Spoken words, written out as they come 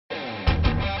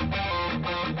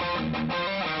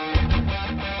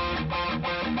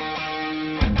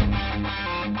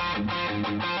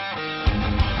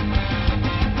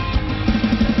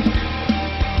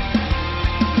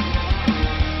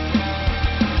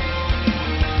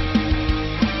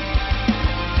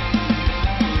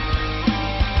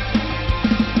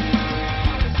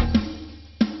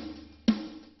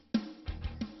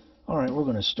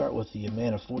to start with the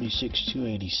Amana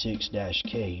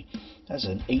 46286-K. That's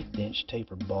an 1/8 inch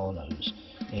tapered Ballnose.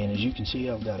 And as you can see,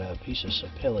 I've got a piece of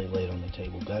sapele laid on the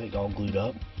table. Got it all glued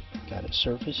up, got it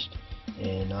surfaced,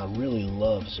 and I really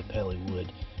love sapele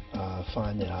wood. I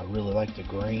find that I really like the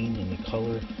grain and the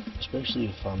color, especially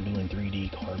if I'm doing 3D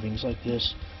carvings like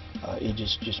this. It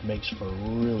just makes for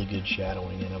really good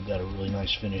shadowing, and I've got a really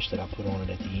nice finish that I put on it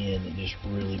at the end that just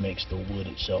really makes the wood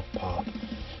itself pop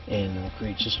and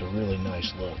creates just a really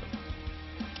nice look.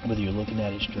 Whether you're looking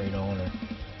at it straight on or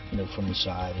from the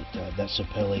side, that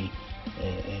sapele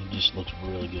and just looks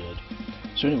really good.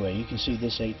 So anyway, you can see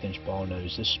this 1/8 inch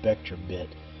Ballnose, this Spektra bit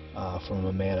from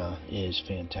Amana is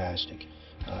fantastic.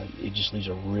 It just leaves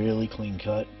a really clean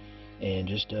cut and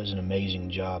just does an amazing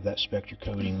job. That Spektra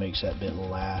coating makes that bit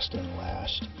last and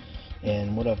last.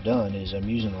 And what I've done is I'm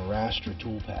using a raster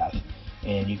toolpath,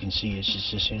 and you can see it's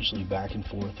just essentially back and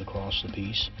forth across the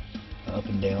piece, up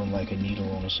and down like a needle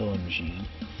on a sewing machine,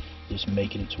 just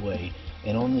making its way.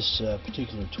 And on this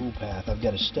particular toolpath, I've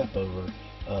got a step over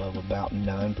of about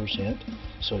 9%,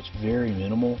 so it's very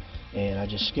minimal, and I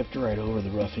just skipped right over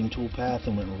the roughing toolpath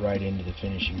and went right into the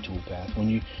finishing toolpath. When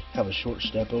you have a short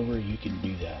step over, you can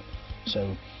do that.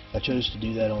 So I chose to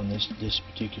do that on this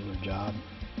particular job.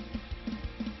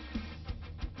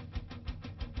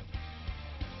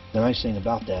 The nice thing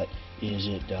about that is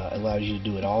it allows you to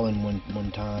do it all in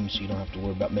one time, so you don't have to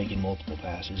worry about making multiple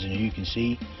passes. And as you can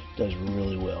see, it does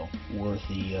really well. Worth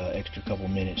the extra couple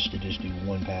minutes to just do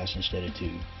one pass instead of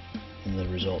two, and the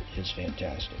result is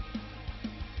fantastic.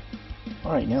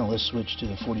 Alright, now let's switch to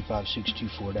the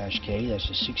 45624-K. That's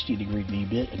a 60-degree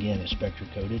V-bit. Again, it's Spektra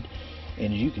coated.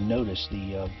 And as you can notice,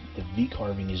 the V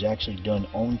carving is actually done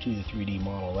onto the 3D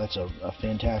model. That's a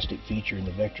fantastic feature in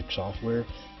the Vectric software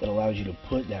that allows you to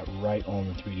put that right on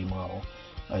the 3D model,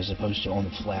 as opposed to on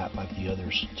the flat like the other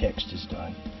text is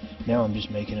done. Now I'm just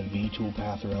making a V tool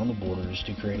path around the borders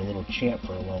to create a little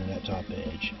chamfer along that top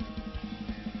edge.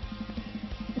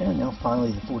 And now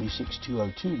finally the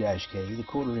 46202-K, the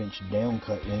 1/4 inch down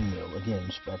cut end mill.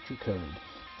 Again, Spektra coated.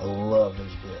 I love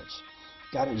those bits.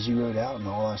 Got it zeroed out, and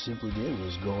all I simply did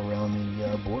was go around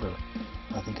the border.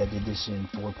 I think I did this in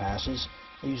 4 passes.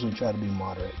 I usually try to be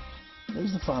moderate.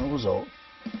 There's the final result,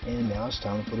 and now it's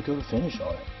time to put a coat of finish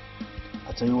on it.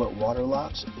 I tell you what,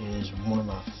 Waterlox is one of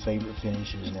my favorite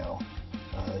finishes now.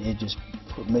 It just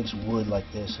makes wood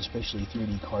like this, especially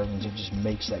 3D carvings, it just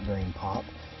makes that grain pop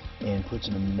and puts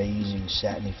an amazing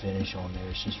satiny finish on there.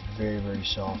 It's just very, very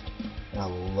soft, and I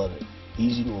love it.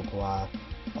 Easy to apply.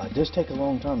 It does take a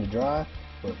long time to dry,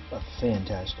 but a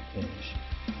fantastic finish.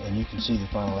 And you can see the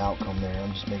final outcome there.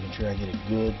 I'm just making sure I get a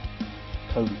good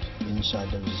coat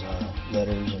inside those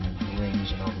letters and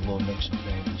rings and all the little nooks and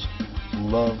crannies.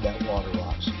 Love that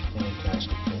Waterlox.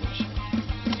 Fantastic finish.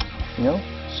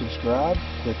 Subscribe,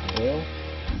 click the bell,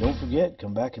 and don't forget,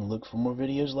 come back and look for more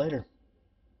videos later.